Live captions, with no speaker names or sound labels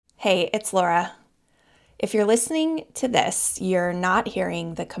Hey, it's Laura. If you're listening to this, you're not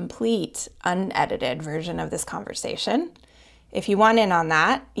hearing the complete, unedited version of this conversation. If you want in on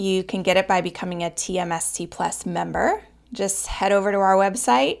that, you can get it by becoming a TMST Plus member. Just head over to our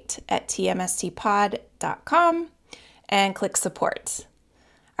website at tmstpod.com and click support.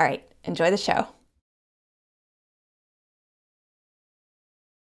 All right, enjoy the show.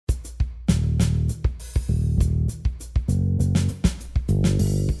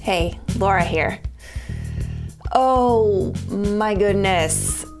 Hey, Laura here. Oh my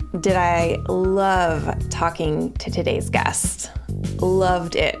goodness, did I love talking to today's guest.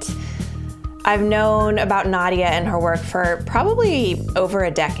 Loved it. I've known about Nadia and her work for probably over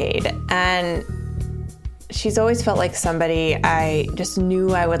a decade, and she's always felt like somebody I just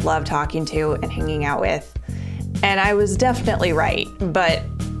knew I would love talking to and hanging out with. And I was definitely right, but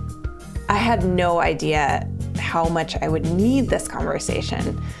I had no idea how much I would need this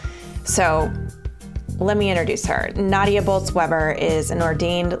conversation. So let me introduce her. Nadia Bolz-Weber is an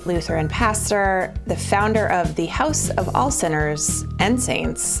ordained Lutheran pastor, the founder of the House of All Sinners and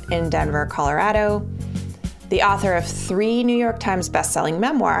Saints in Denver, Colorado, the author of 3 New York Times bestselling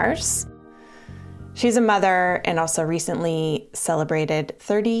memoirs. She's a mother and also recently celebrated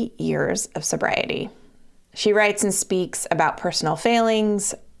 30 years of sobriety. She writes and speaks about personal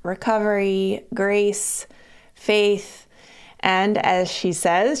failings, recovery, grace, faith, and as she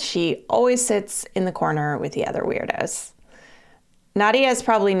says, she always sits in the corner with the other weirdos. Nadia is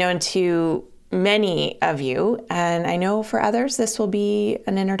probably known to many of you, and I know for others this will be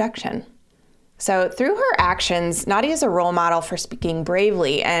an introduction. So through her actions, Nadia is a role model for speaking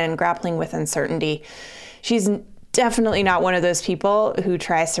bravely and grappling with uncertainty. She's definitely not one of those people who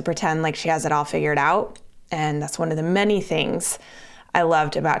tries to pretend like she has it all figured out, and that's one of the many things I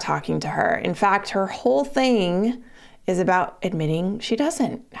loved about talking to her. In fact, her whole thing is about admitting she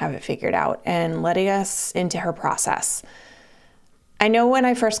doesn't have it figured out and letting us into her process. I know when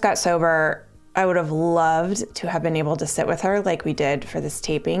I first got sober, I would have loved to have been able to sit with her like we did for this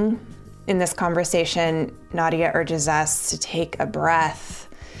taping. In this conversation, Nadia urges us to take a breath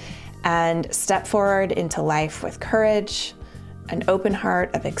and step forward into life with courage, an open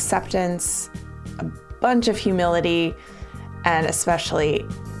heart of acceptance, a bunch of humility, and especially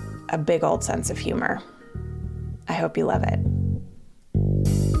a big old sense of humor. I hope you love it.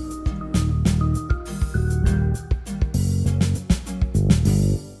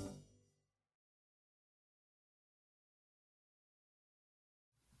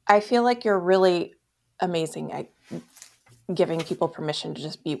 I feel like you're really amazing at giving people permission to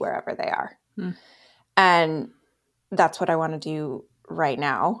just be wherever they are. And that's what I want to do right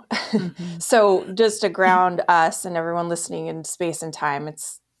now. So just to ground us and everyone listening in space and time,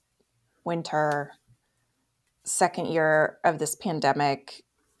 it's winter, second year of this pandemic.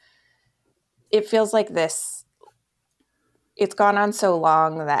 It feels like it's gone on so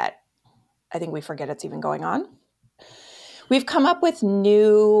long that I think we forget it's even going on. We've come up with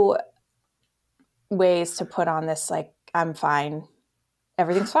new ways to put on this, like, I'm fine,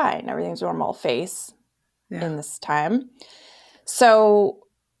 everything's fine, everything's normal face in this time. So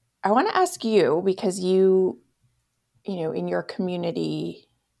I want to ask you, because you know, in your community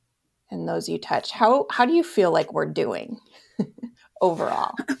and those you touch, how do you feel like we're doing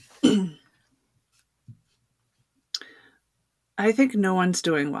overall? I think no one's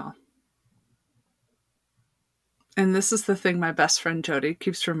doing well. And this is the thing my best friend Jody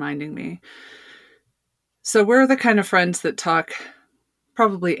keeps reminding me. So we're the kind of friends that talk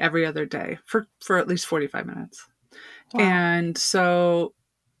probably every other day for at least 45 minutes. Wow. And so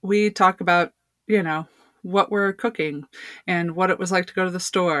we talk about, you know, what we're cooking and what it was like to go to the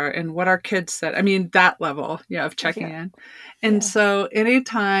store and what our kids said. I mean, that level, of checking in. And so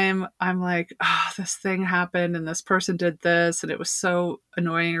anytime I'm like, oh, this thing happened and this person did this and it was so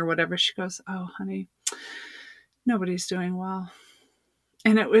annoying or whatever, she goes, oh, honey, nobody's doing well.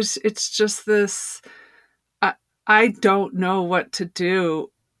 And it's just this, I don't know what to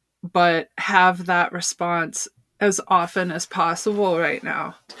do, but have that response as often as possible right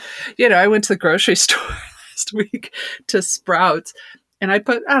now. I went to the grocery store last week to Sprouts and I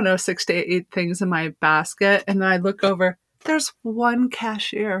put, 6 to 8 things in my basket. And then I look over, there's one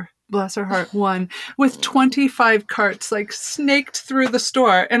cashier, bless her heart, one with 25 carts like snaked through the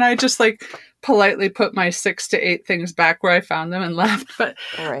store. And I just like politely put my 6 to 8 things back where I found them and left. But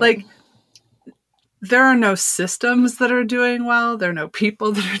there are no systems that are doing well. There are no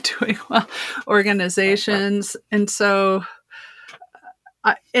people that are doing well, organizations. And so,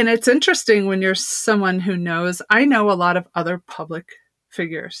 and it's interesting when you're someone who knows, I know a lot of other public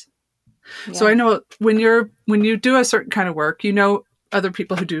figures. Yeah. So I know when you do a certain kind of work, other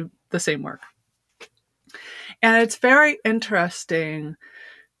people who do the same work. And it's very interesting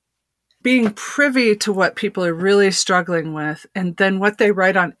being privy to what people are really struggling with and then what they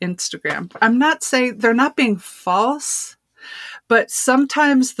write on Instagram. I'm not saying they're not being false, but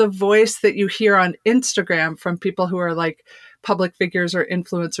sometimes the voice that you hear on Instagram from people who are like public figures or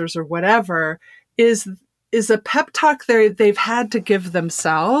influencers or whatever is a pep talk they've had to give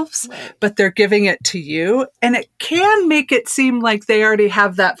themselves, right, but they're giving it to you. And it can make it seem like they already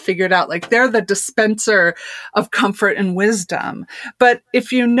have that figured out, like they're the dispenser of comfort and wisdom. But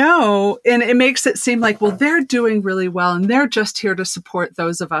if you know, and it makes it seem like, well, they're doing really well and they're just here to support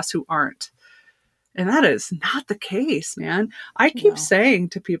those of us who aren't. And that is not the case, man. I keep saying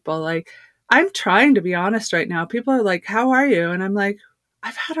to people, like, I'm trying to be honest right now. People are like, how are you? And I'm like,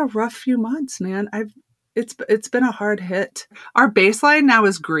 I've had a rough few months, man. It's been a hard hit. Our baseline now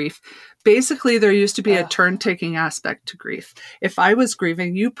is grief. Basically, there used to be a turn-taking aspect to grief. If I was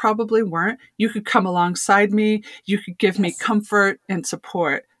grieving, you probably weren't. You could come alongside me. You could give me comfort and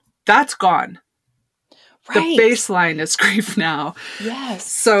support. That's gone. Right. The baseline is grief now. Yes.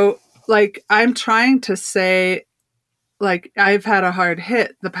 So, like, I'm trying to say, like, I've had a hard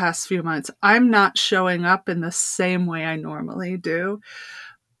hit the past few months. I'm not showing up in the same way I normally do.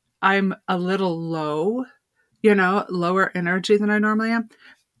 I'm a little low, lower energy than I normally am.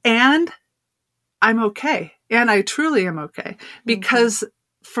 And I'm okay. And I truly am okay. Because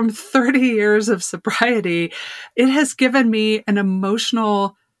from 30 years of sobriety, it has given me an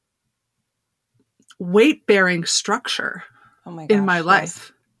emotional weight-bearing structure in my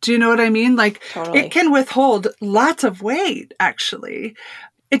life. Do you know what I mean? Like, totally. It can withhold lots of weight, actually.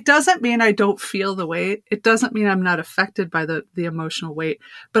 It doesn't mean I don't feel the weight. It doesn't mean I'm not affected by the emotional weight,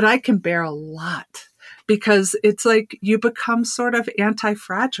 but I can bear a lot because it's like you become sort of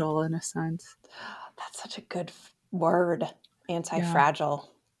anti-fragile in a sense. That's such a good word,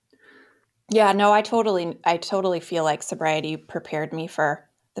 anti-fragile. Yeah, no, I totally feel like sobriety prepared me for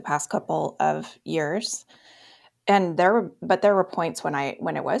the past couple of years. And there were points when it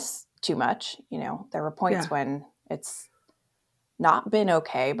was too much, there were points when it's not been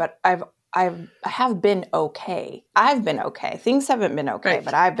okay, but I have been okay. I've been okay. Things haven't been okay, right,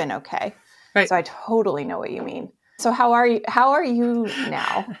 but I've been okay. Right. So I totally know what you mean. So how are you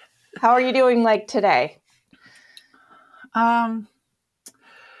now? How are you doing, like, today? I'm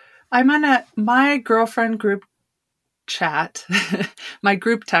on my girlfriend group chat, my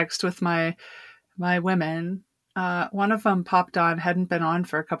group text with my women. One of them popped on, hadn't been on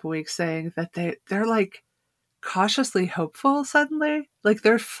for a couple weeks, saying that they're like cautiously hopeful suddenly, like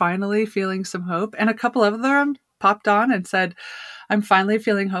they're finally feeling some hope. And a couple of them popped on and said, I'm finally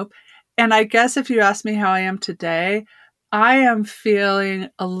feeling hope. And I guess if you ask me how I am today, I am feeling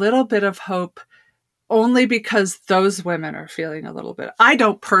a little bit of hope only because those women are feeling a little bit. I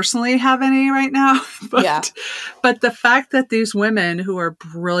don't personally have any right now, but the fact that these women who are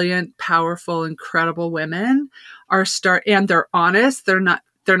brilliant, powerful, incredible women and they're honest, they're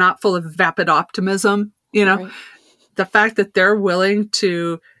not full of vapid optimism, right. The fact that they're willing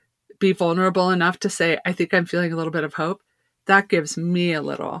to be vulnerable enough to say, I think I'm feeling a little bit of hope, that gives me a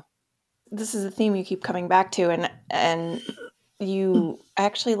little. This is a theme you keep coming back to, and you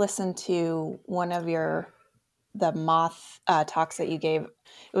actually listened to one of the Moth talks that you gave.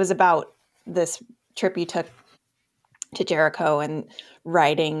 It was about this trip you took to Jericho and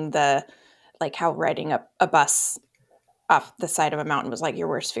riding how riding a bus off the side of a mountain was like your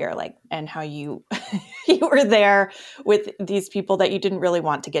worst fear, like, and how you you were there with these people that you didn't really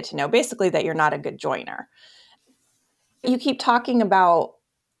want to get to know, basically that you're not a good joiner. You keep talking about,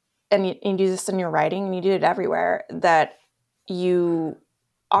 and you do this in your writing and you do it everywhere, that you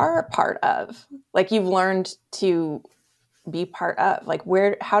are a part of, like, you've learned to be part of, like,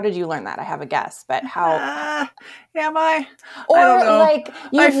 how did you learn that? I have a guess, but how am I? Or I don't know. Like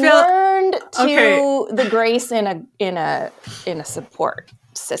you've learned the grace in a support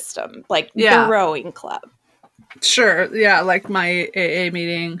system, like the rowing club. Sure. Yeah. Like my AA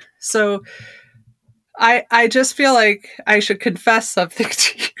meeting. So I just feel like I should confess something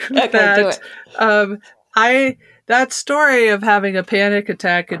to you. Okay, do it. That story of having a panic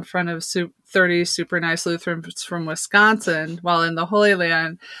attack in front of 30 super nice Lutherans from Wisconsin while in the Holy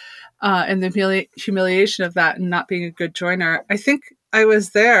Land, and the humiliation of that and not being a good joiner. I think I was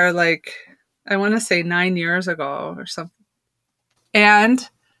there, like, I want to say 9 years ago or something. And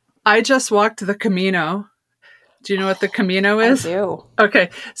I just walked the Camino. Do you know what the Camino is? I do. Okay.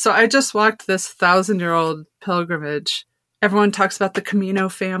 So I just walked this 1,000-year-old pilgrimage. Everyone talks about the Camino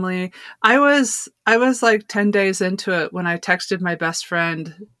family. I was like 10 days into it when I texted my best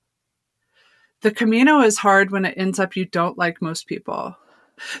friend the Camino is hard when it ends up you don't like most people.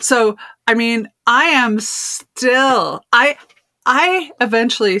 So, I mean, I am still, I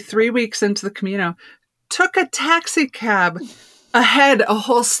eventually, 3 weeks into the Camino, took a taxi cab ahead a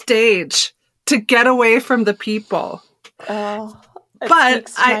whole stage to get away from the people. Oh,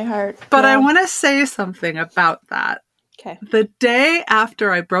 but my heart. But I want to say something about that. Okay. The day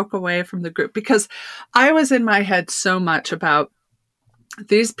after I broke away from the group, because I was in my head so much about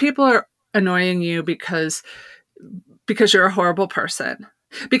these people are annoying you because you're a horrible person.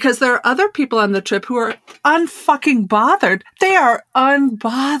 Because there are other people on the trip who are unfucking bothered. They are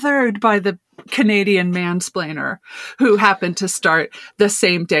unbothered by the Canadian mansplainer who happened to start the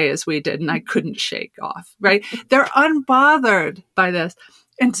same day as we did and I couldn't shake off, right? They're unbothered by this.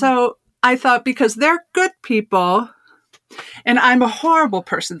 And so I thought, because they're good people and I'm a horrible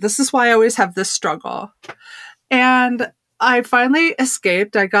person, this is why I always have this struggle. And I finally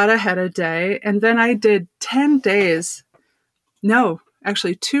escaped. I got ahead a day, and then I did 10 days. No,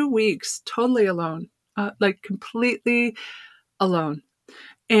 actually 2 weeks, totally alone, like completely alone.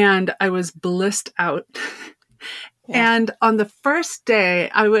 And I was blissed out. Yeah. And on the first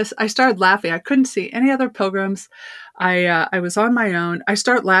day, I started laughing. I couldn't see any other pilgrims. I was on my own. I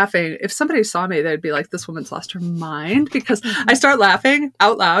start laughing. If somebody saw me, they'd be like, this woman's lost her mind, because I start laughing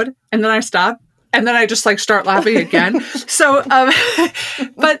out loud and then I stop. And then I just like start laughing again. So,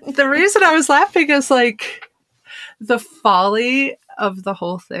 but the reason I was laughing is like the folly of the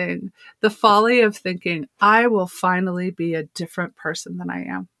whole thing, the folly of thinking I will finally be a different person than I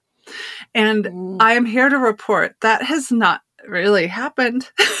am. And I am here to report that has not really happened.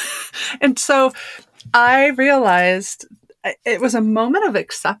 And so I realized it was a moment of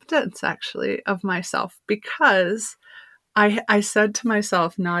acceptance, actually, of myself, because I said to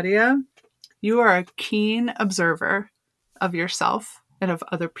myself, Nadia, you are a keen observer of yourself and of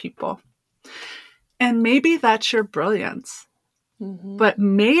other people. And maybe that's your brilliance. Mm-hmm. But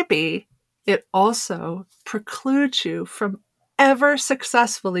maybe it also precludes you from ever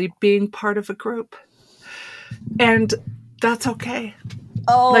successfully being part of a group. And that's okay.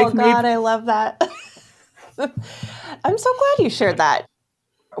 Oh, like, God, I love that. I'm so glad you shared that.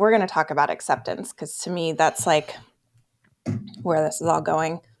 We're going to talk about acceptance, because to me, that's like where this is all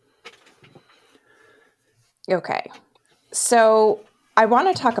going. Okay. So I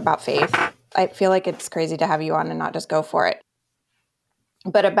want to talk about faith. I feel like it's crazy to have you on and not just go for it.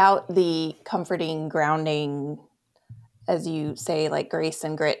 But about the comforting, grounding, as you say, like grace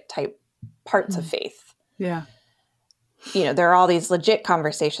and grit type parts of faith. Yeah. You know, there are all these legit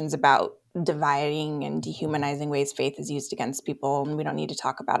conversations about dividing and dehumanizing ways faith is used against people, and we don't need to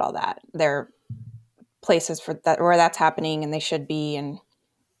talk about all that. There are places for that where that's happening, and they should be, and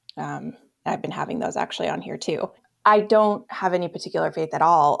I've been having those actually on here too. I don't have any particular faith at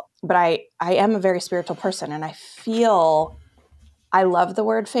all, but I am a very spiritual person, and I feel I love the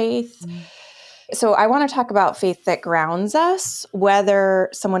word faith. So I want to talk about faith that grounds us, whether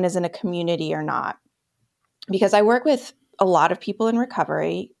someone is in a community or not. Because I work with a lot of people in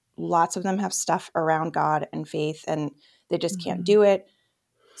recovery. Lots of them have stuff around God and faith, and they just can't do it.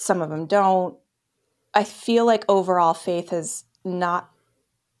 Some of them don't. I feel like overall faith is not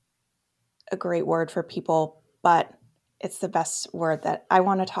a great word for people, but it's the best word that I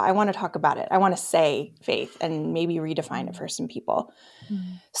want to talk. I want to talk about it. I want to say faith and maybe redefine it for some people.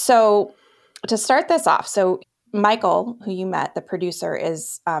 So to start this off, so Michael, who you met, the producer,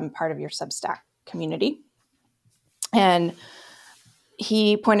 is part of your Substack community. And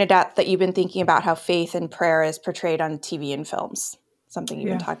he pointed out that you've been thinking about how faith and prayer is portrayed on TV and films, something you've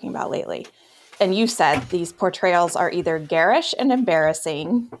been talking about lately. And you said these portrayals are either garish and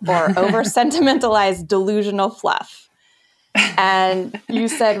embarrassing or over-sentimentalized delusional fluff. And you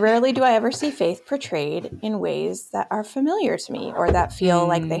said, rarely do I ever see faith portrayed in ways that are familiar to me or that feel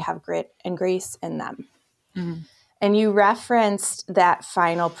like they have grit and grace in them. And you referenced that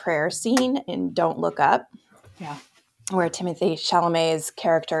final prayer scene in Don't Look Up, where Timothée Chalamet's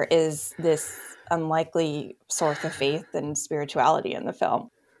character is this unlikely source of faith and spirituality in the film.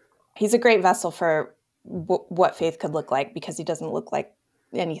 He's a great vessel for what faith could look like, because he doesn't look like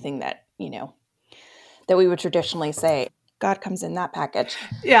anything that, that we would traditionally say. God comes in that package.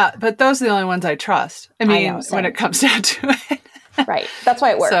 Yeah, but those are the only ones I trust. I mean, when it comes down to it. Right. That's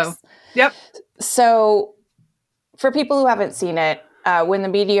why it works. So, yep. So for people who haven't seen it, when the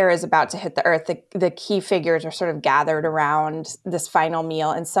meteor is about to hit the Earth, the key figures are sort of gathered around this final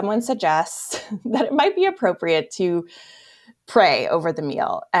meal, and someone suggests that it might be appropriate to pray over the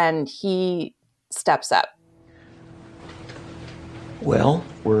meal, and he steps up. Well,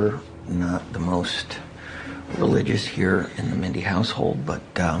 we're not the most religious here in the Mindy household, but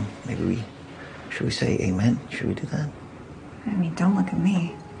maybe we Should we say amen? Should we do that? I mean, don't look at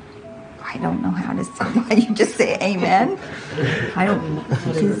me. I don't know how to say why you just say amen. I don't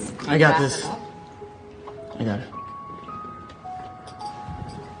just... I got this. I got it.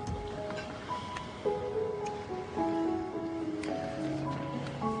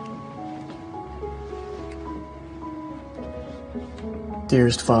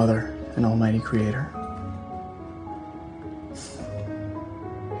 Dearest Father and Almighty Creator,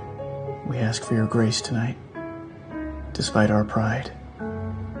 we ask for your grace tonight, despite our pride,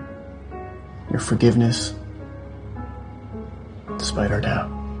 your forgiveness, despite our doubt.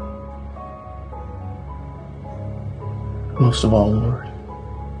 Most of all, Lord,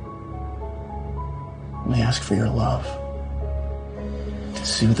 we ask for your love to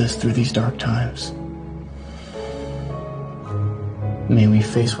soothe us through these dark times. May we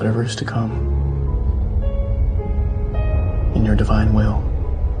face whatever is to come in your divine will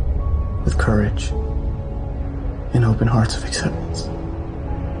with courage and open hearts of acceptance.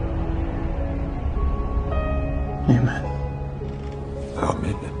 Amen.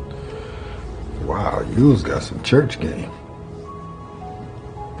 Amen. Wow, you's got some church game.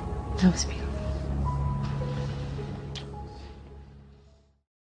 That was beautiful.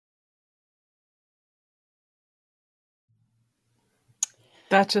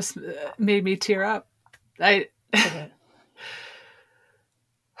 That just made me tear up. I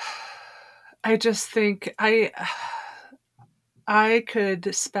just think I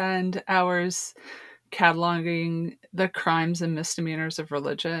could spend hours cataloging the crimes and misdemeanors of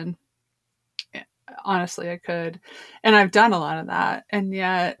religion. Honestly, I could. And I've done a lot of that. And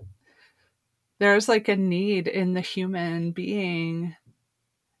yet there's like a need in the human being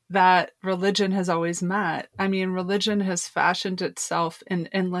that religion has always met. I mean, religion has fashioned itself in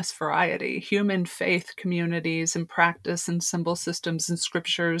endless variety. Human faith communities and practice and symbol systems and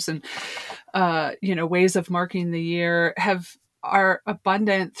scriptures and, ways of marking the year are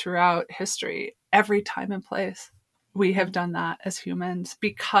abundant throughout history, every time and place. We have done that as humans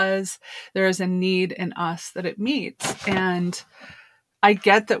because there is a need in us that it meets. And I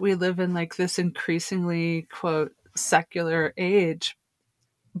get that we live in like this increasingly, quote, secular age,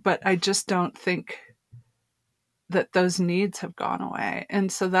 but I just don't think that those needs have gone away.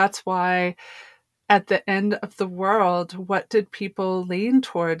 And so that's why at the end of the world, what did people lean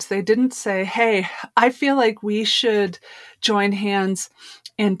towards? They didn't say, hey, I feel like we should join hands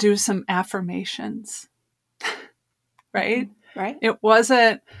and do some affirmations. Right? Right. It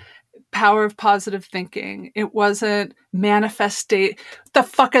wasn't power of positive thinking. It wasn't manifestate. What the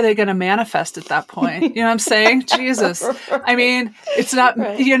fuck are they going to manifest at that point? You know what I'm saying? Jesus. I mean, it's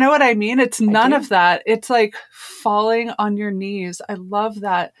not, you know what I mean? It's none of that. It's like falling on your knees. I love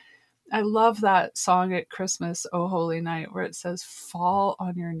that. I love that song at Christmas, Oh Holy Night, where it says, fall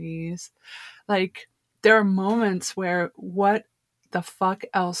on your knees. Like there are moments where what the fuck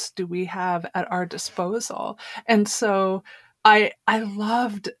else do we have at our disposal? And so I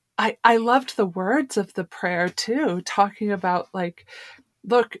loved the words of the prayer too, talking about like,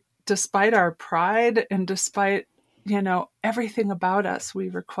 look, despite our pride and despite, everything about us, we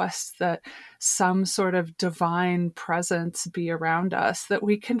request that some sort of divine presence be around us, that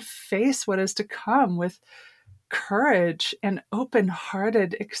we can face what is to come with courage and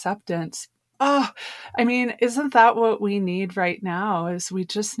open-hearted acceptance. Oh, I mean, isn't that what we need right now? Is we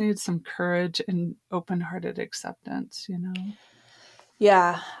just need some courage and open-hearted acceptance,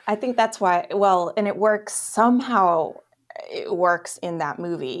 Yeah, I think that's why, and it works somehow, it works in that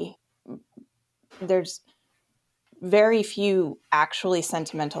movie. There's very few actually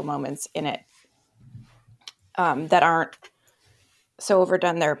sentimental moments in it that aren't so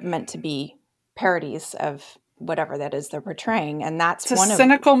overdone. They're meant to be parodies of whatever that is they're portraying. And that's it's a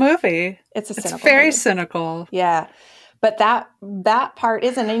cynical movie. It's very movie. Cynical. Yeah. But that part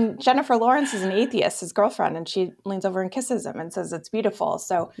isn't. And Jennifer Lawrence is an atheist, his girlfriend, and she leans over and kisses him and says it's beautiful.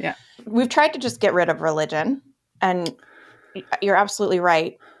 So yeah, we've tried to just get rid of religion, and you're absolutely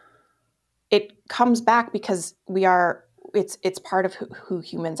right. It comes back because it's part of who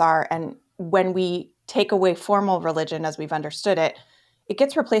humans are. And when we take away formal religion as we've understood it, it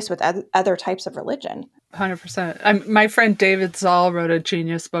gets replaced with other types of religion. 100%. My friend David Zoll wrote a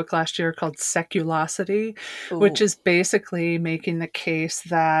genius book last year called Seculosity, which is basically making the case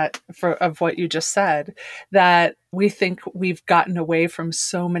that of what you just said, that we think we've gotten away from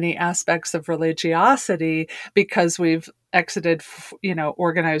so many aspects of religiosity because we've exited,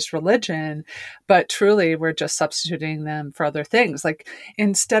 organized religion, but truly we're just substituting them for other things. Like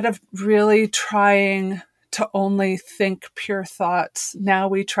instead of really trying to only think pure thoughts, now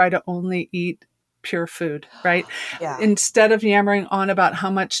we try to only eat pure food, right? Yeah. Instead of yammering on about how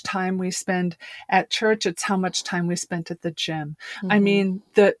much time we spend at church, it's how much time we spent at the gym. I mean,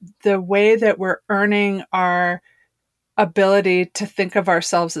 the way that we're earning our ability to think of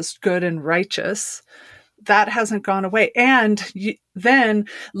ourselves as good and righteous, that hasn't gone away. And then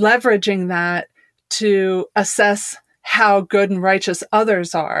leveraging that to assess how good and righteous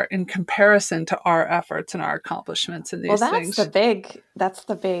others are in comparison to our efforts and our accomplishments in these things. That's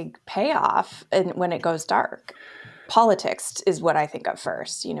the big payoff when it goes dark. Politics is what I think of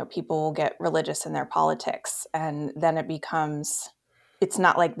first. You know, people will get religious in their politics, and then it's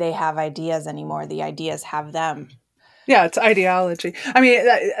not like they have ideas anymore. The ideas have them. Yeah, it's ideology. I mean,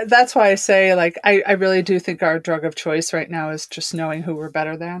 that's why I say, like, I really do think our drug of choice right now is just knowing who we're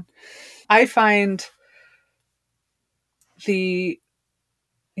better than. I find the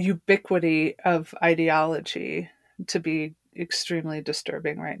ubiquity of ideology to be extremely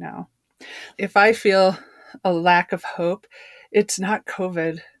disturbing right now. If I feel a lack of hope, it's not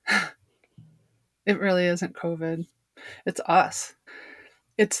COVID. It really isn't COVID. It's us.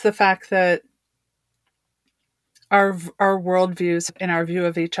 It's the fact that our worldviews and our view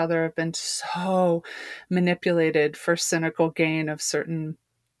of each other have been so manipulated for cynical gain of certain,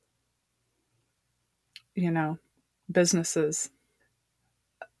 businesses.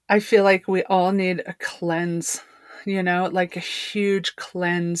 I feel like we all need a cleanse, like a huge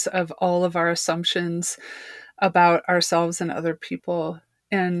cleanse of all of our assumptions about ourselves and other people.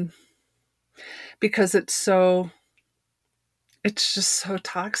 And because it's just so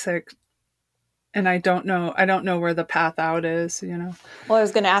toxic. And I don't know where the path out is, Well, I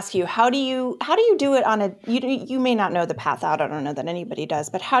was going to ask you, how do you do it you may not know the path out. I don't know that anybody does,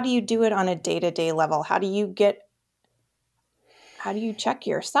 but how do you do it on a day-to-day level? How do you check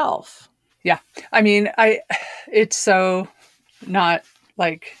yourself? Yeah. I mean, it's so not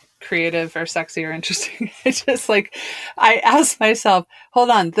like creative or sexy or interesting. It's just like, I ask myself, hold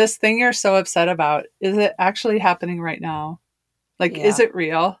on, this thing you're so upset about, is it actually happening right now? Like, Is it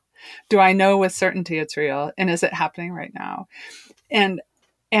real? Do I know with certainty it's real? And is it happening right now? And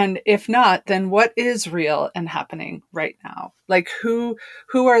if not, then what is real and happening right now? Like who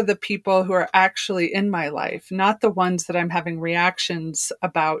are the people who are actually in my life, not the ones that I'm having reactions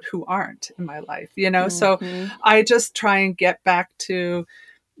about who aren't in my life, So I just try and get back to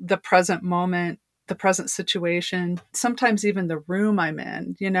the present moment, the present situation, sometimes even the room I'm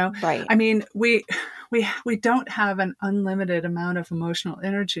in, Right. I mean, we don't have an unlimited amount of emotional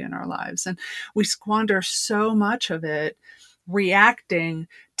energy in our lives, and we squander so much of it reacting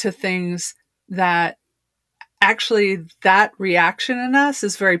to things that actually that reaction in us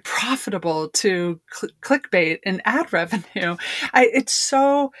is very profitable to clickbait and ad revenue. It's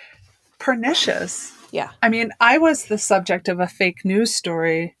so pernicious. Yeah. I mean, I was the subject of a fake news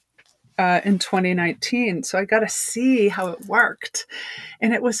story in 2019. So I got to see how it worked.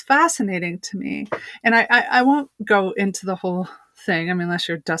 And it was fascinating to me. And I won't go into the whole thing, I mean, unless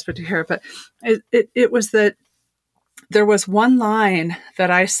you're desperate to hear it, but it was that there was one line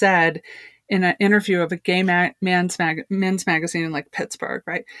that I said in an interview of a gay men's magazine in like Pittsburgh,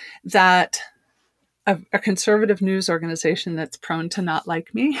 right? That a conservative news organization that's prone to not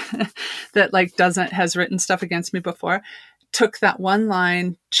like me, that like has written stuff against me before, took that one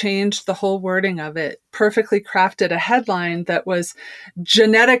line, changed the whole wording of it, perfectly crafted a headline that was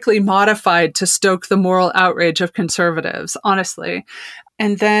genetically modified to stoke the moral outrage of conservatives, honestly.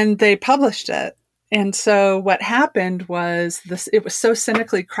 And then they published it. And so what happened was it was so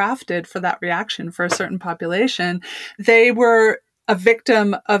cynically crafted for that reaction for a certain population. They were a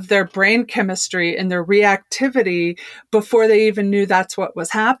victim of their brain chemistry and their reactivity before they even knew that's what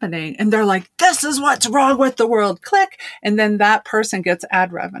was happening. And they're like, this is what's wrong with the world, click. And then that person gets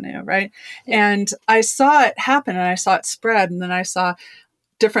ad revenue, right? And I saw it happen and I saw it spread. And then I saw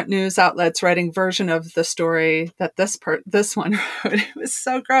different news outlets writing version of the story that this one wrote. It was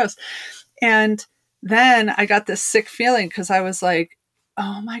so gross. And then I got this sick feeling because I was like,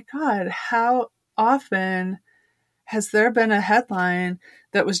 oh my God, how often has there been a headline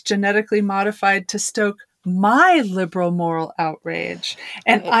that was genetically modified to stoke my liberal moral outrage?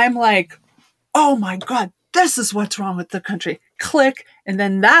 And I'm like, oh my God, this is what's wrong with the country. Click. And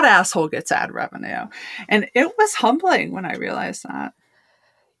then that asshole gets ad revenue. And it was humbling when I realized that.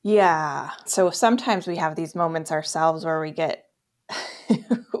 Yeah. So sometimes we have these moments ourselves where we get,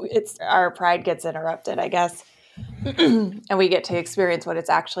 our pride gets interrupted, I guess. And we get to experience what it's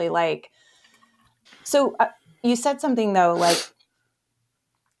actually like. So you said something though, like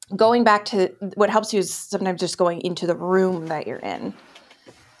going back to what helps you is sometimes just going into the room that you're in.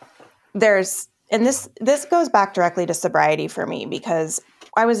 And this goes back directly to sobriety for me, because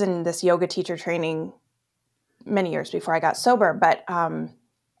I was in this yoga teacher training many years before I got sober, but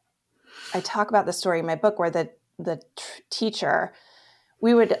I talk about the story in my book where the teacher,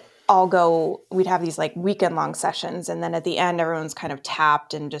 we would all go, we'd have these like weekend long sessions. And then at the end, everyone's kind of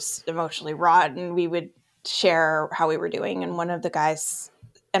tapped and just emotionally wrought. And we would share how we were doing. And one of the guys,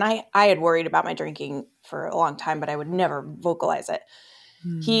 and I had worried about my drinking for a long time, but I would never vocalize it.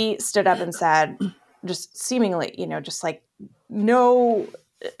 He stood up and said, just seemingly, just like no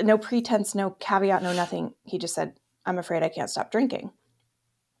pretense, no caveat, no nothing. He just said, "I'm afraid I can't stop drinking."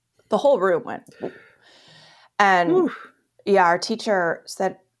 The whole room went. And Oof. yeah, our teacher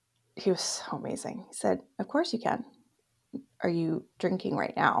said, he was so amazing. He said, "Of course you can. Are you drinking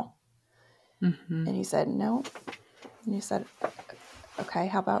right now?" Mm-hmm. And he said, "No." And he said, "Okay,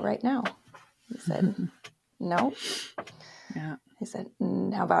 how about right now?" He said, "No." Yeah. He said,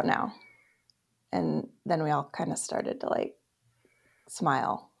 "How about now?" And then we all kind of started to like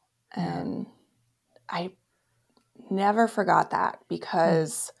smile. And I never forgot that,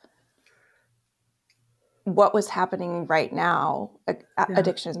 because what was happening right now,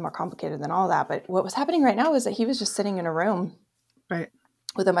 addiction is more complicated than all that, but what was happening right now was that he was just sitting in a room Right.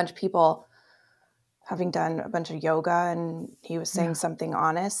 with a bunch of people having done a bunch of yoga, and he was saying something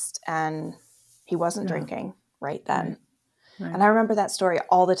honest, and he wasn't drinking right then. Right. And I remember that story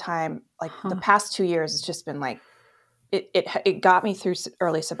all the time. Like the past 2 years, it's just been like, it got me through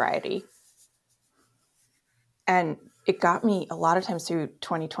early sobriety. And it got me a lot of times through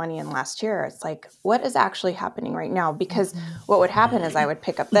 2020 and last year. It's like, what is actually happening right now? Because what would happen is I would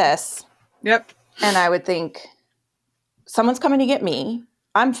pick up this. Yep. And I would think, someone's coming to get me.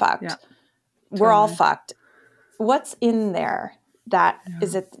 I'm fucked. Yeah, We're all fucked. What's in there?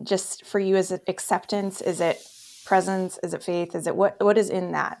 Is it just for you? Is it acceptance? Is it presence? Is it faith? Is it what is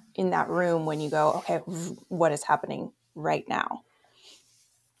in that room when you go, okay, what is happening right now?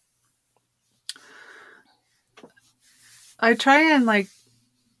 I try and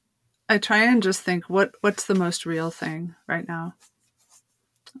just think, what's the most real thing right now?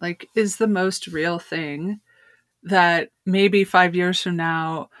 Like, is the most real thing that maybe 5 years from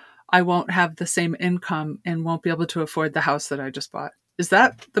now, I won't have the same income and won't be able to afford the house that I just bought? Is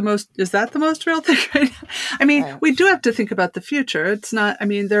that the most real thing right now? I mean, we do have to think about the future. It's not, I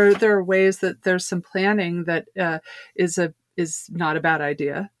mean, there are ways that there's some planning that is not a bad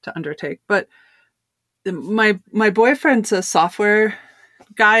idea to undertake. But my boyfriend's a software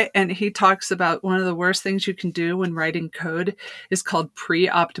guy, and he talks about one of the worst things you can do when writing code is called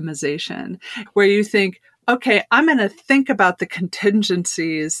pre-optimization, where you think, okay, I'm going to think about the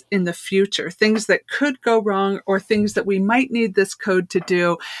contingencies in the future, things that could go wrong or things that we might need this code to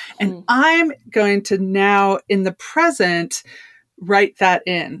do. And I'm going to now in the present write that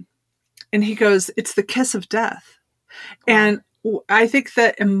in. And he goes, it's the kiss of death. Wow. And I think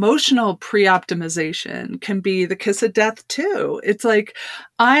that emotional pre-optimization can be the kiss of death too. It's like,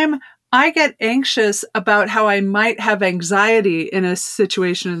 I get anxious about how I might have anxiety in a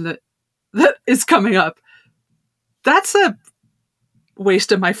situation that is coming up. That's a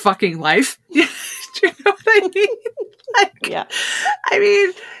waste of my fucking life. Do you know what I mean? Yeah. I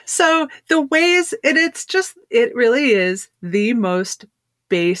mean, so the ways, it really is the most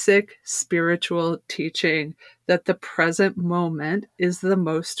basic spiritual teaching that the present moment is the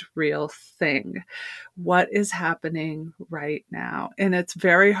most real thing. What is happening right now? And it's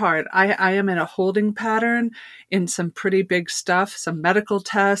very hard. I am in a holding pattern in some pretty big stuff, some medical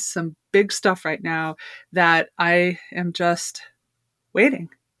tests, some big stuff right now that I am just waiting.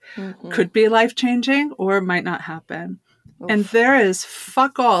 Mm-hmm. Could be life-changing or it might not happen. Oof. And there is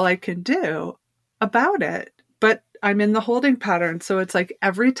fuck all I can do about it. But I'm in the holding pattern. So it's like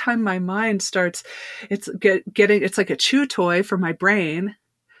every time my mind starts, it's like a chew toy for my brain.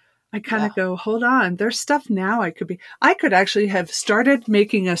 I kind of go, hold on, there's stuff now I could actually have started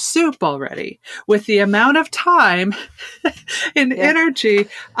making a soup already with the amount of time and energy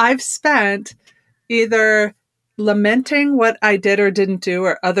I've spent either lamenting what I did or didn't do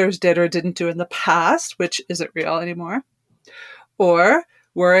or others did or didn't do in the past, which isn't real anymore, or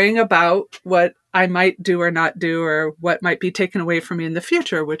worrying about what I might do or not do or what might be taken away from me in the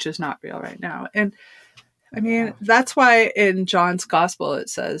future, which is not real right now. And I mean, that's why in John's gospel, it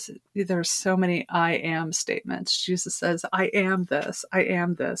says there's so many I am statements. Jesus says, I am this,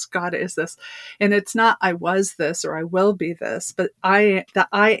 God is this. And it's not I was this or I will be this, but the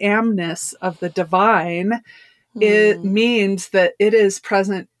I amness of the divine, it means that it is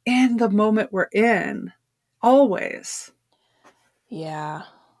present in the moment we're in, always. Yeah.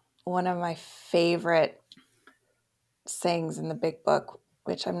 One of my favorite sayings in the big book,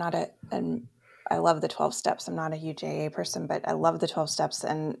 which I'm not I love the 12 steps. I'm not a huge AA person, but I love the 12 steps.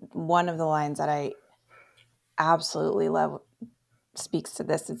 And one of the lines that I absolutely love speaks to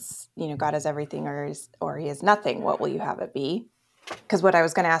this. It's, God is everything or he is nothing. What will you have it be? Because what I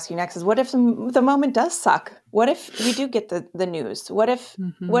was going to ask you next is, what if the moment does suck? What if we do get the news? What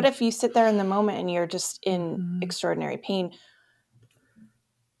if you sit there in the moment and you're just in extraordinary pain?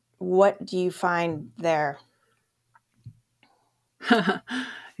 What do you find there?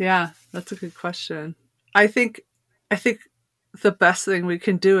 Yeah, that's a good question. I think the best thing we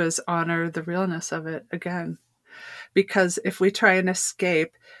can do is honor the realness of it again. Because if we try and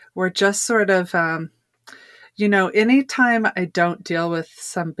escape, we're just sort of, anytime I don't deal with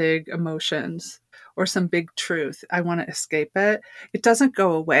some big emotions or some big truth, I want to escape it. It doesn't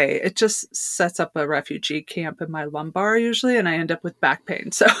go away. It just sets up a refugee camp in my lumbar usually, and I end up with back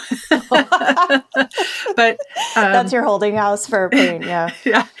pain. So, but that's your holding house for pain. Yeah.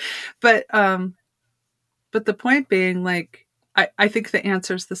 Yeah. But the point being, like, I think the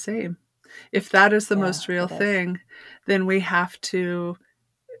answer is the same. If that is the most real thing, then we have to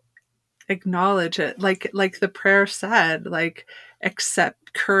acknowledge it. Like the prayer said, like,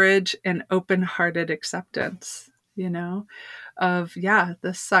 accept courage and open-hearted acceptance, of,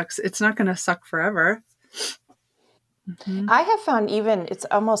 this sucks. It's not going to suck forever. Mm-hmm. I have found even it's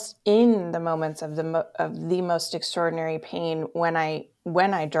almost in the moments of the most extraordinary pain when I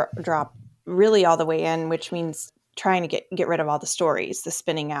drop really all the way in, which means trying to get rid of all the stories, the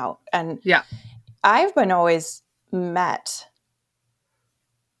spinning out. And I've been always met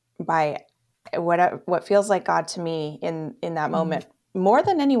by what feels like God to me in that moment more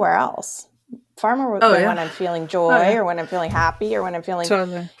than anywhere else. Far more when I'm feeling joy or when I'm feeling happy or when I'm feeling,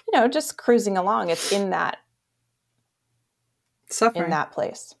 just cruising along. It's in that suffering, in that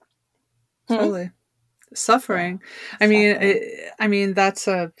place. Totally. Suffering. I mean, that's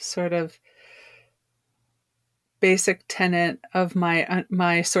a sort of basic tenet of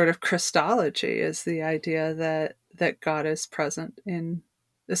my sort of Christology, is the idea that God is present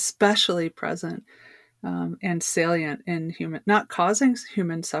especially present and salient in not causing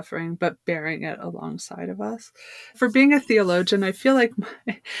human suffering, but bearing it alongside of us. For being a theologian, I feel like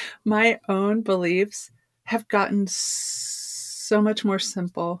my own beliefs have gotten so much more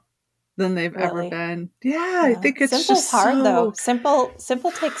simple than they've ever been. Yeah, I think it's Simple's just hard though.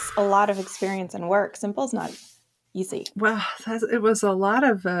 Simple takes a lot of experience and work. Simple's not easy. Well, it was a lot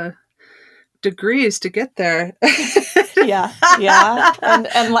of degrees to get there. yeah, and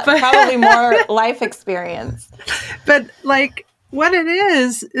probably more life experience. But like, what it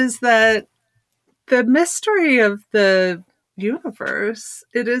is that the mystery of the universe,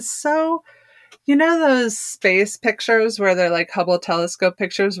 it is so, those space pictures where they're like Hubble telescope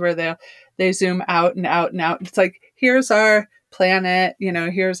pictures where they zoom out and out and out. It's like, here's our planet,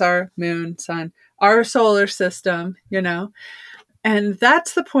 here's our moon, sun, our solar system, and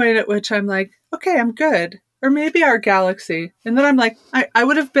that's the point at which I'm like, okay, I'm good. Or maybe our galaxy. And then I'm like, I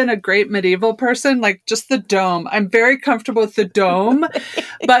would have been a great medieval person, like just the dome. I'm very comfortable with the dome,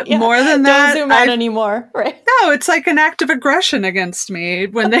 but more than that, don't zoom out anymore, right? No, it's like an act of aggression against me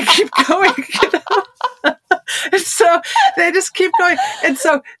when they keep going. And so they just keep going. And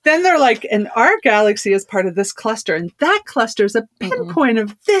so then they're like, and our galaxy is part of this cluster, and that cluster is a pinpoint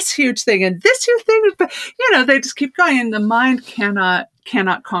of this huge thing, and this huge thing. But they just keep going, and the mind cannot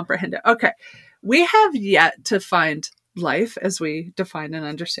comprehend it. Okay. We have yet to find life as we define and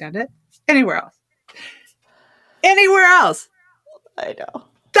understand it anywhere else. Anywhere else. I know.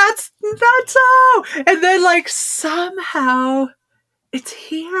 That's all. And then like somehow it's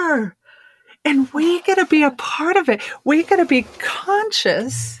here. And we get to be a part of it. We get to be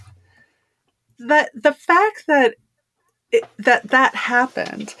conscious that the fact that that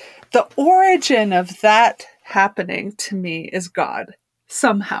happened, the origin of that happening to me is God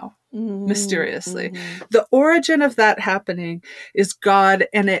somehow. Mysteriously. The origin of that happening is God,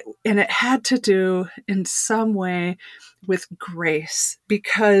 and it had to do in some way with grace,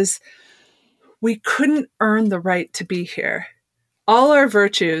 because we couldn't earn the right to be here. All our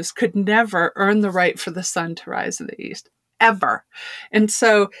virtues could never earn the right for the sun to rise in the east, ever. And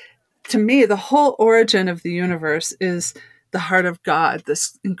so to me, the whole origin of the universe is the heart of God,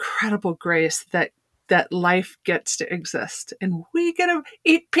 this incredible grace that life gets to exist, and we get to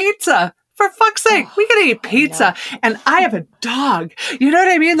eat pizza. For fuck's sake, we get to eat pizza, and I have a dog. You know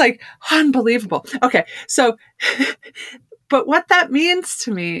what I mean? Like, unbelievable. Okay, so, but what that means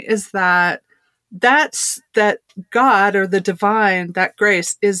to me is that God, or the divine, that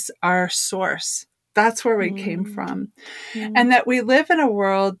grace is our source. That's where we came from. And that we live in a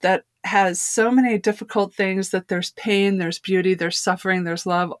world that has so many difficult things, that there's pain, there's beauty, there's suffering, there's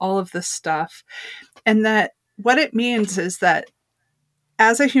love, all of this stuff. And that what it means is that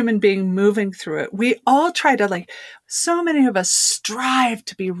as a human being moving through it, we all try to, so many of us strive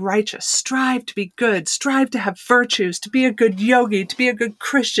to be righteous, strive to be good, strive to have virtues, to be a good yogi, to be a good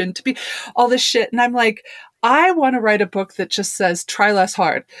Christian, to be all this shit. And I'm like, I want to write a book that just says, try less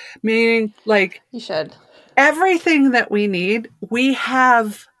hard. Meaning, you should. Everything that we need, we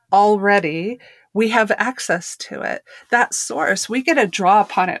have already. We have access to it. That source, we get to draw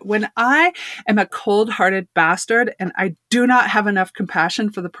upon it. When I am a cold-hearted bastard and I do not have enough compassion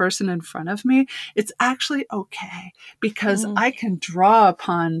for the person in front of me, it's actually okay, because I can draw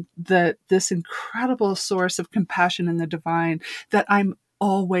upon this incredible source of compassion in the divine that I'm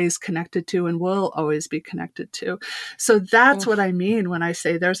always connected to and will always be connected to. So that's what I mean when I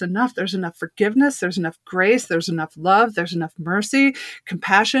say there's enough forgiveness, there's enough grace, there's enough love, there's enough mercy,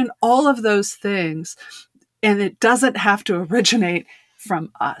 compassion, all of those things. And it doesn't have to originate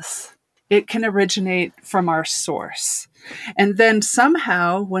from us. It can originate from our source. And then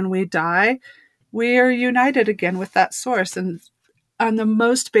somehow when we die, we are united again with that source. And on the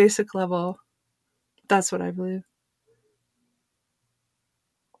most basic level, that's what I believe.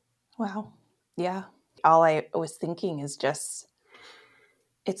 Wow. Yeah. All I was thinking is just,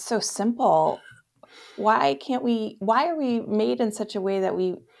 it's so simple. Why are we made in such a way that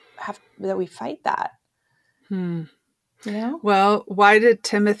we fight that? You know? Well, why did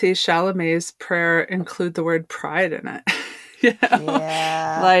Timothy Chalamet's prayer include the word pride in it?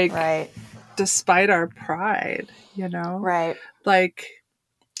 Yeah. Right. Despite our pride, Right.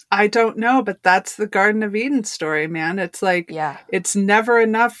 I don't know, but that's the Garden of Eden story, man. It's it's never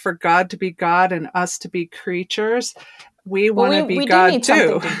enough for God to be God and us to be creatures. We want to be God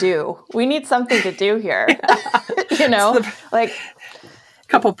too. Something to do. We need something to do here.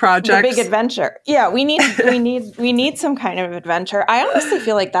 Couple projects. The big adventure. Yeah, we need some kind of adventure. I honestly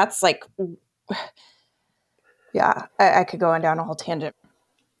feel like that's I could go on down a whole tangent.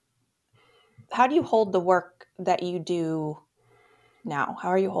 How do you hold the work that you do now? How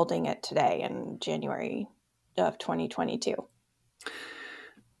are you holding it today in January of 2022?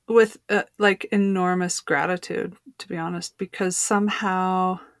 With enormous gratitude, to be honest, because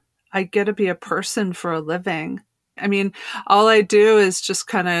somehow I get to be a person for a living. I mean, all I do is just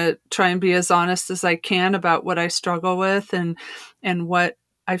kind of try and be as honest as I can about what I struggle with and what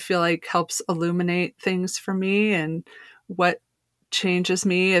I feel like helps illuminate things for me and what changes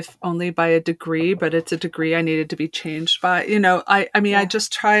me, if only by a degree, but it's a degree I needed to be changed by. I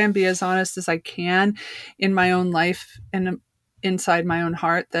just try and be as honest as I can in my own life and inside my own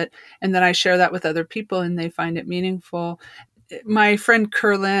heart, and then I share that with other people and they find it meaningful. My friend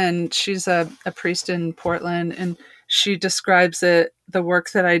Kerlin, she's a priest in Portland, and she describes the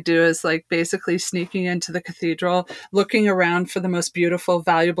work that I do as basically sneaking into the cathedral, looking around for the most beautiful,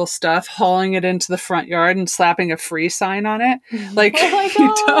 valuable stuff, hauling it into the front yard and slapping a free sign on it.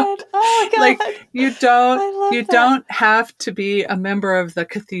 You don't have to be a member of the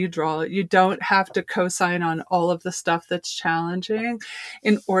cathedral. You don't have to co-sign on all of the stuff that's challenging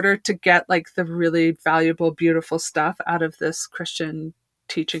in order to get the really valuable, beautiful stuff out of this Christian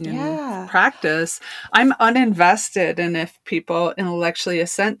teaching and practice. I'm uninvested in if people intellectually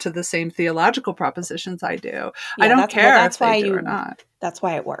assent to the same theological propositions I do. Yeah, I don't care if they do or not. That's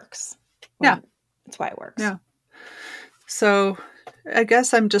why it works. That's why it works. Yeah. So I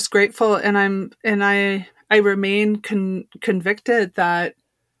guess I'm just grateful, and I remain convicted that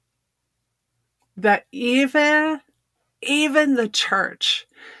even the church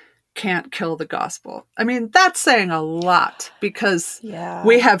can't kill the gospel. I mean, that's saying a lot because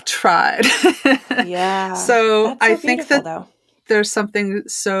we have tried. Yeah. So I think that there's something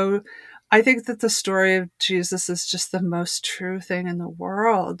I think that the story of Jesus is just the most true thing in the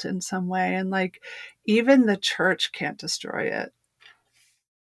world in some way. And even the church can't destroy it.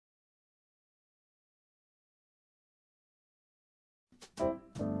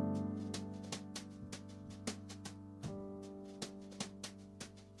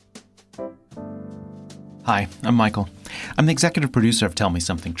 Hi, I'm Michael. I'm the executive producer of Tell Me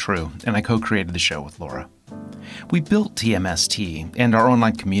Something True, and I co-created the show with Laura. We built TMST and our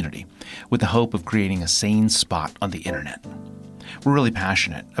online community with the hope of creating a sane spot on the internet. We're really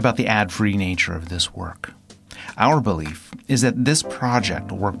passionate about the ad-free nature of this work. Our belief is that this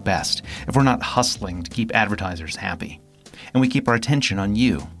project will work best if we're not hustling to keep advertisers happy, and we keep our attention on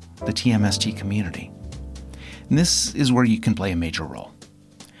you, the TMST community. And this is where you can play a major role.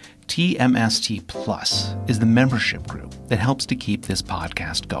 TMST Plus is the membership group that helps to keep this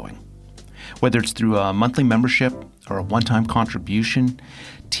podcast going. Whether it's through a monthly membership or a one-time contribution,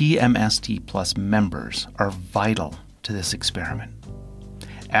 TMST Plus members are vital to this experiment.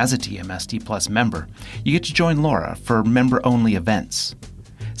 As a TMST Plus member, you get to join Laura for member-only events,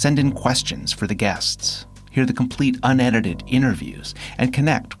 send in questions for the guests, hear the complete unedited interviews, and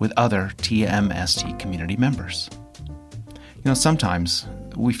connect with other TMST community members. You know, sometimes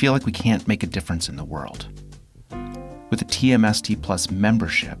we feel like we can't make a difference in the world. With a TMST Plus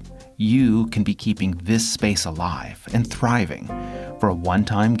membership, you can be keeping this space alive and thriving for a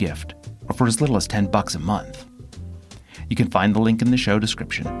one-time gift or for as little as $10 a month. You can find the link in the show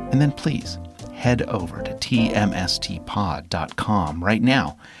description, and then please head over to tmstpod.com right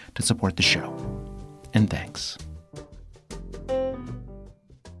now to support the show. And thanks.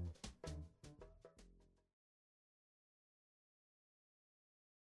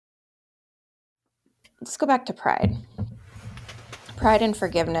 Let's go back to pride. Pride and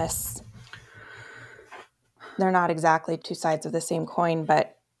forgiveness. They're not exactly two sides of the same coin,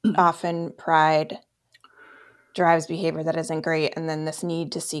 but often pride drives behavior that isn't great, and then this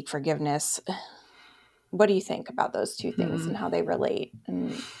need to seek forgiveness. What do you think about those two things and how they relate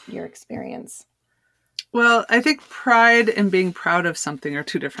in your experience? Well, I think pride and being proud of something are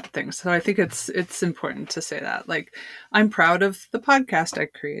two different things. So I think it's important to say that. Like, I'm proud of the podcast I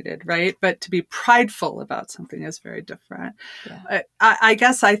created, right? But to be prideful about something is very different. Yeah. I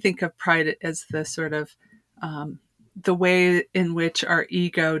guess I think of pride as the sort of the way in which our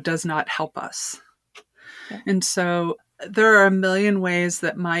ego does not help us. Yeah. And so there are a million ways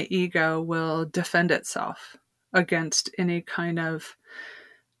that my ego will defend itself against any kind of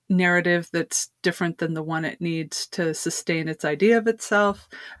narrative that's different than the one it needs to sustain its idea of itself.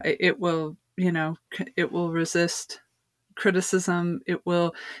 It will, it will resist criticism. It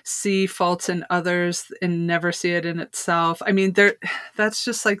will see faults in others and never see it in itself. I mean, that's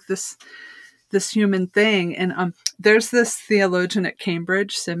just like this human thing. And there's this theologian at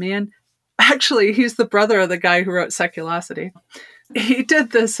Cambridge, Simeon. Actually, he's the brother of the guy who wrote Seculosity. He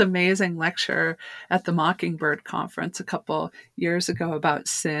did this amazing lecture at the Mockingbird Conference a couple years ago about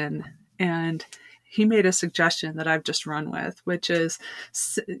sin. And he made a suggestion that I've just run with, which is,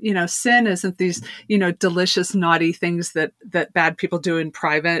 sin isn't these, delicious, naughty things that bad people do in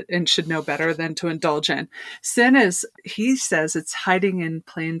private and should know better than to indulge in. Sin is, he says, it's hiding in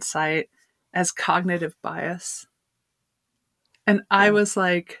plain sight as cognitive bias. And I was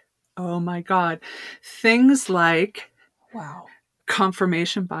like, oh my God, things like, wow.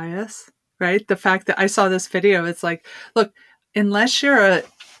 Confirmation bias, right? The fact that I saw this video, it's like, look, unless you're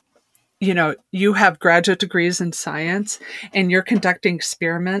you have graduate degrees in science and you're conducting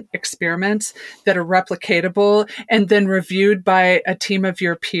experiments that are replicatable and then reviewed by a team of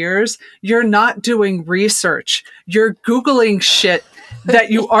your peers, you're not doing research. You're Googling shit that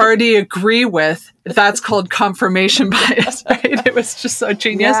you already agree with. That's called confirmation bias, right? It was just so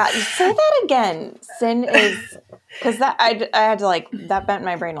genius. Yeah, say that again. Sin is... Because that I had to that bent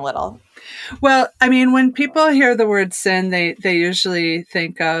my brain a little. Well, I mean, when people hear the word sin, they usually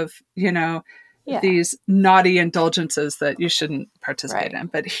think of, these naughty indulgences that you shouldn't participate in.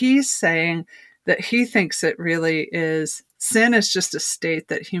 But he's saying that he thinks it really is, sin is just a state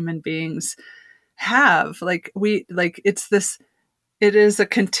that human beings have. It is the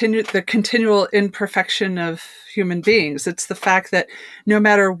continual imperfection of human beings. It's the fact that no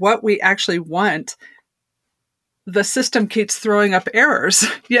matter what we actually want, the system keeps throwing up errors.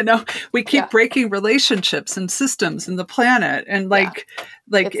 We keep breaking relationships and systems and the planet, and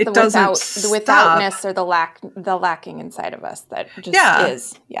it doesn't the withoutness or the lacking inside of us that just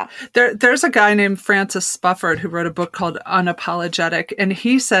is. Yeah. There's a guy named Francis Spufford who wrote a book called Unapologetic, and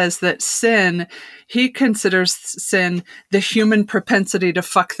he says that he considers sin the human propensity to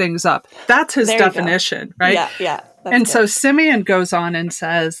fuck things up. That's his definition, right? Yeah. And so Simeon goes on and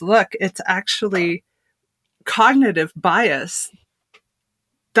says, look, it's actually cognitive bias.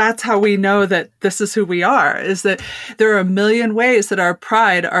 That's how we know that this is who we are, is that there are a million ways that our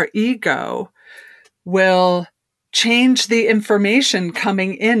pride, our ego, will change the information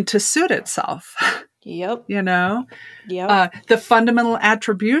coming in to suit itself. Yep. The fundamental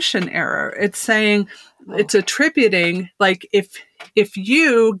attribution error. It's saying, it's attributing, if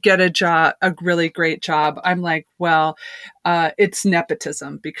you get a really great job, I'm like, well, it's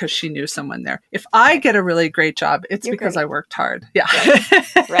nepotism because she knew someone there. If I get a really great job, it's because I worked hard. Yeah.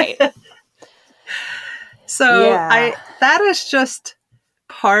 Right. So that is just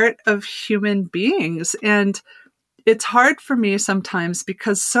part of human beings. And it's hard for me sometimes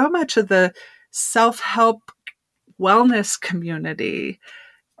because so much of the self-help wellness community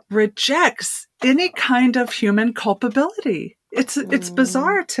rejects any kind of human culpability. It's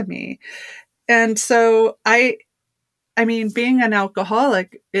bizarre to me. And so I mean, being an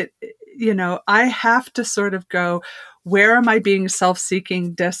alcoholic, I have to sort of go, where am I being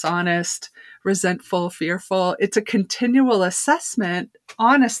self-seeking, dishonest, resentful, fearful? It's a continual assessment,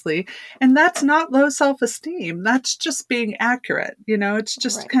 honestly. And that's not low self-esteem. That's just being accurate. It's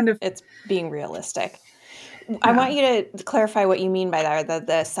just it's being realistic. Yeah. I want you to clarify what you mean by that,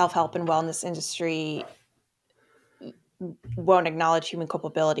 the self-help and wellness industry won't acknowledge human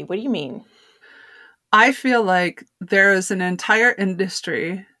culpability. What do you mean? I feel like there is an entire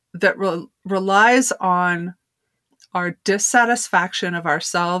industry that relies on our dissatisfaction of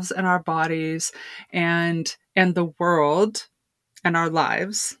ourselves and our bodies and the world and our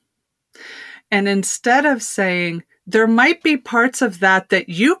lives. And instead of saying, there might be parts of that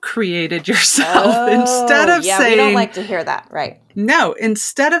you created yourself, instead of saying... we don't like to hear that, right? No,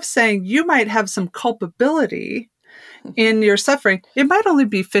 instead of saying you might have some culpability in your suffering, it might only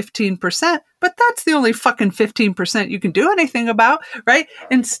be 15%, but that's the only fucking 15% you can do anything about, right?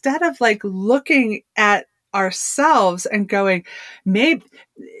 Instead of like looking at ourselves and going, maybe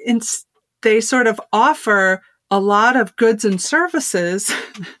they sort of offer a lot of goods and services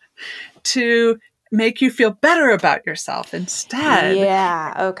to make you feel better about yourself instead.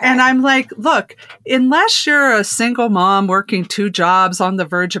 Yeah, okay. And I'm like, look, unless you're a single mom working 2 jobs on the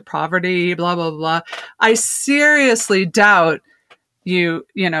verge of poverty, blah, blah, blah, I seriously doubt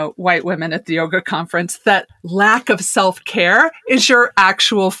white women at the yoga conference, that lack of self-care is your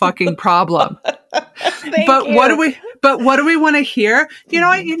actual fucking problem. But what do we want to hear? You know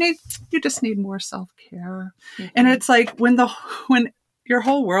what? You just need more self-care. Mm-hmm. And it's like when your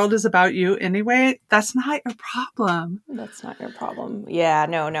whole world is about you anyway, that's not your problem. That's not your problem. Yeah,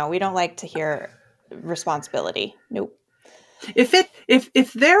 no. We don't like to hear responsibility. Nope.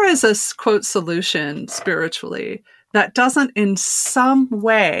 If there is a quote solution spiritually that doesn't in some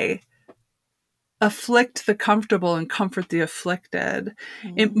way afflict the comfortable and comfort the afflicted,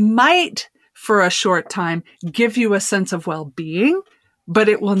 it might for a short time give you a sense of well-being, but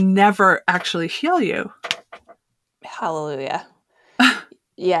it will never actually heal you. Hallelujah.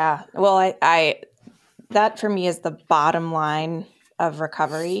 Yeah. Well, I that for me is the bottom line of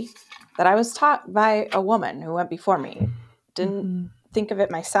recovery that I was taught by a woman who went before me. Didn't think of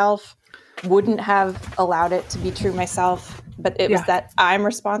it myself, wouldn't have allowed it to be true myself, but it was that I'm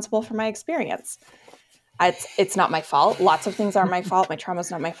responsible for my experience. It's not my fault. Lots of things aren't my fault. My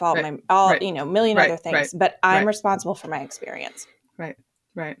trauma's not my fault. Million other things, but I'm responsible for my experience.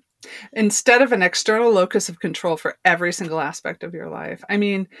 Right. Instead of an external locus of control for every single aspect of your life. I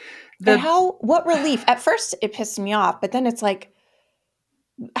mean, what relief? At first it pissed me off, but then it's like,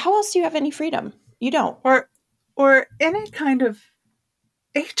 how else do you have any freedom? You don't. Or any kind of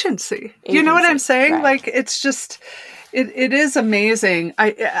agency. You know what I'm saying? Right. Like, it's just, it is amazing.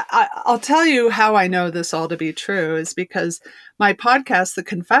 I'll tell you how I know this all to be true is because my podcast, The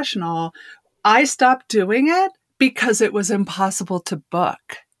Confessional, I stopped doing it because it was impossible to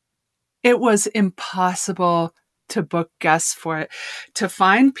book. It was impossible to book guests for it, to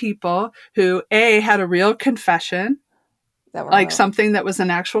find people who had a real confession, something that was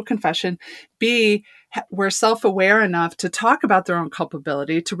an actual confession, B, were self-aware enough to talk about their own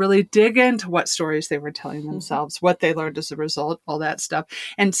culpability, to really dig into what stories they were telling themselves, what they learned as a result, all that stuff.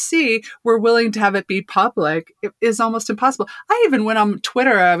 And C, were willing to have it be public. It is almost impossible. I even went on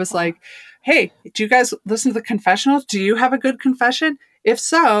Twitter. I was like, hey, do you guys listen to The Confessional? Do you have a good confession? If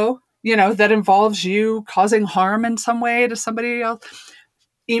so, that involves you causing harm in some way to somebody else,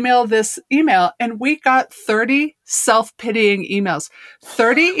 email this email. And we got 30 self-pitying emails,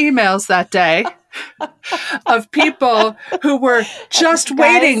 30 emails that day of people who were just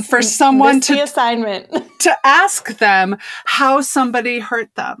waiting for someone to ask them how somebody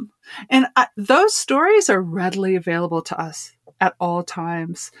hurt them. And those stories are readily available to us at all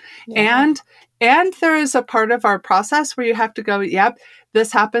times. Yeah. And there is a part of our process where you have to go, yep,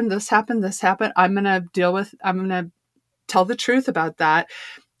 this happened. I'm going to tell the truth about that.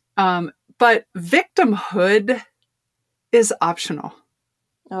 But victimhood is optional.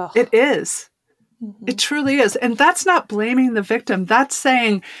 Oh. It is. Mm-hmm. It truly is. And that's not blaming the victim. That's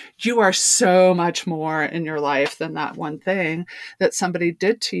saying you are so much more in your life than that one thing that somebody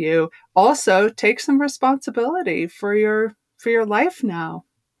did to you. Also, take some responsibility for your life now.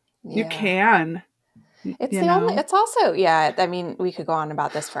 Yeah. You can. It's also, I mean, we could go on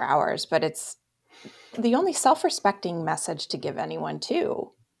about this for hours, but it's the only self-respecting message to give anyone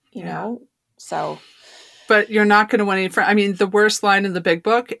too, you know? So. But you're not going to want any I mean, the worst line in the big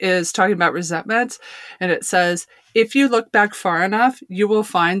book is talking about resentments. And it says, if you look back far enough, you will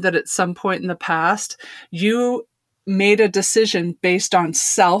find that at some point in the past, you made a decision based on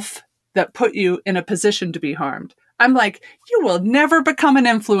self that put you in a position to be harmed. I'm like, you will never become an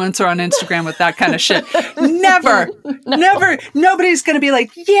influencer on Instagram with that kind of shit. Never. No. Never. Nobody's going to be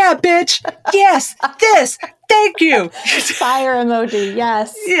like, yeah, bitch. Yes. This. Thank you. Fire emoji.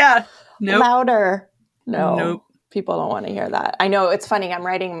 Yes. Yeah. Nope. Louder. No. Nope. People don't want to hear that. I know, it's funny. I'm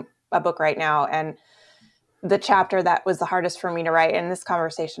writing a book right now, and the chapter that was the hardest for me to write, and this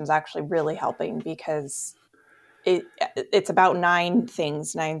conversation is actually really helping, because it's about 9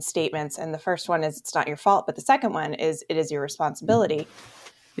 statements. And the first one is, it's not your fault. But the second one is, it is your responsibility.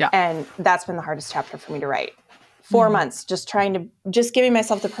 Yeah. And that's been the hardest chapter for me to write. 4 months, just giving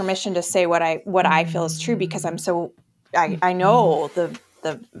myself the permission to say what I feel is true, because I know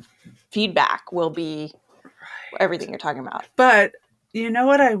the feedback will be everything you're talking about. But you know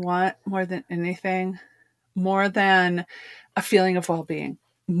what I want more than anything? More than a feeling of well-being,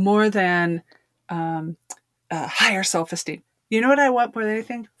 more than higher self-esteem. You know what I want more than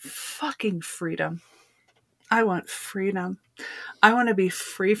anything? Fucking freedom. I want freedom. I want to be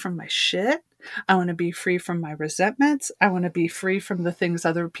free from my shit. I want to be free from my resentments. I want to be free from the things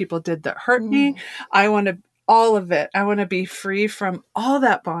other people did that hurt me. I want to, all of it. I want to be free from all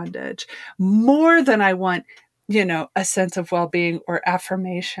that bondage, more than I want, a sense of well-being or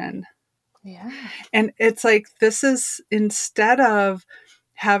affirmation. Yeah. And it's like, this is, instead of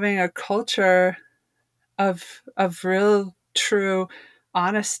having a culture of real, true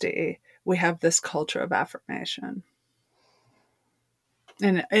honesty, we have this culture of affirmation.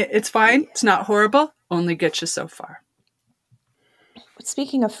 And it's fine. It's not horrible. Only gets you so far.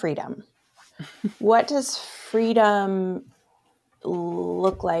 Speaking of freedom, what does freedom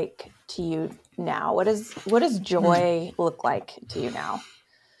look like to you now? What does joy look like to you now?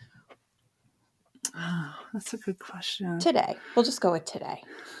 Oh, that's a good question. Today. We'll just go with today.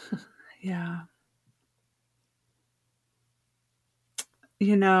 Yeah.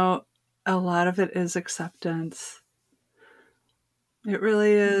 A lot of it is acceptance. It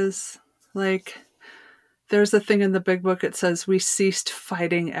really is. Like, there's a thing in the big book, it says we ceased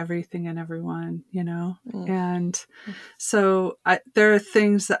fighting everything and everyone, And so there are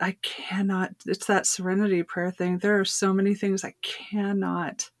things that I cannot, it's that serenity prayer thing. There are so many things I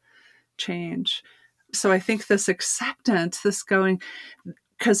cannot change. So I think this acceptance, this going,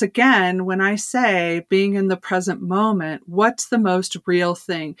 because again, when I say being in the present moment, what's the most real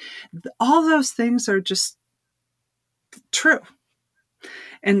thing? All those things are just true.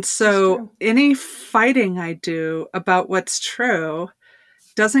 And so any fighting I do about what's true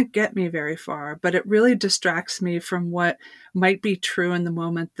doesn't get me very far, but it really distracts me from what might be true in the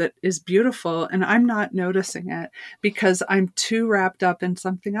moment that is beautiful. And I'm not noticing it because I'm too wrapped up in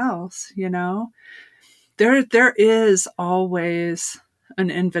something else, There is always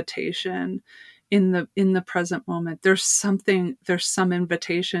an invitation in the present moment. There's some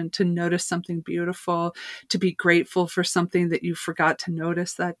invitation to notice something beautiful, to be grateful for something that you forgot to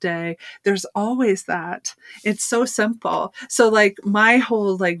notice that day. There's always that. It's so simple. So like my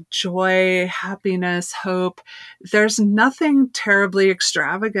whole like joy, happiness, hope, there's nothing terribly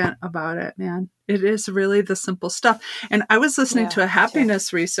extravagant about it, man. It is really the simple stuff. And I was listening to a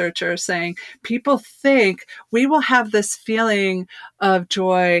happiness researcher saying people think we will have this feeling of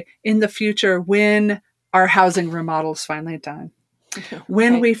joy in the future when our housing remodel is finally done.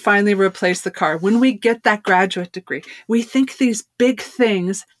 When we finally replace the car, when we get that graduate degree. We think these big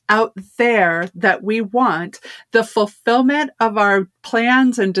things out there that we want, the fulfillment of our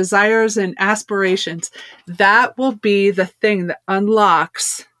plans and desires and aspirations, that will be the thing that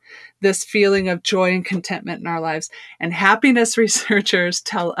unlocks this feeling of joy and contentment in our lives. And happiness researchers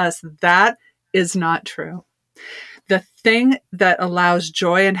tell us that is not true. The thing that allows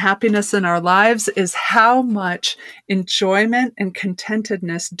joy and happiness in our lives is how much enjoyment and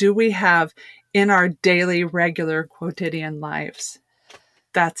contentedness do we have in our daily, regular, quotidian lives.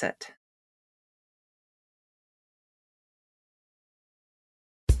 That's it.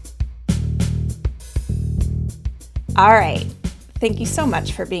 All right. Thank you so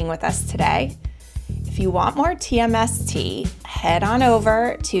much for being with us today. If you want more TMST, head on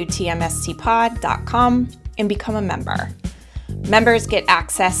over to tmstpod.com and become a member. Members get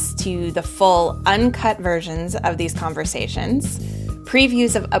access to the full uncut versions of these conversations,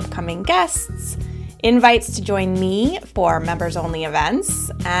 previews of upcoming guests, invites to join me for members-only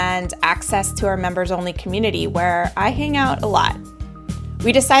events, and access to our members-only community where I hang out a lot.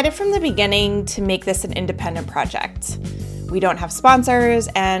 We decided from the beginning to make this an independent project. We don't have sponsors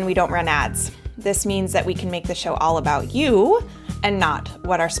and we don't run ads. This means that we can make the show all about you and not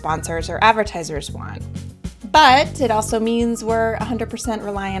what our sponsors or advertisers want. But it also means we're 100%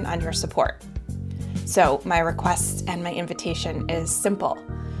 reliant on your support. So my request and my invitation is simple.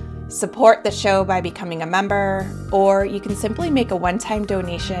 Support the show by becoming a member, or you can simply make a one-time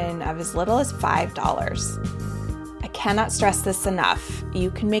donation of as little as $5. I cannot stress this enough.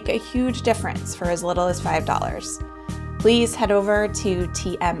 You can make a huge difference for as little as $5. Please head over to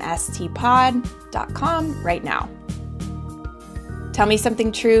tmstpod.com right now. Tell Me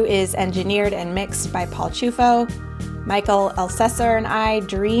Something True is engineered and mixed by Paul Chufo. Michael Elsesser and I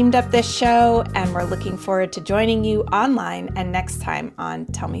dreamed up this show, and we're looking forward to joining you online and next time on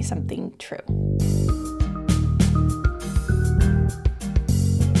Tell Me Something True.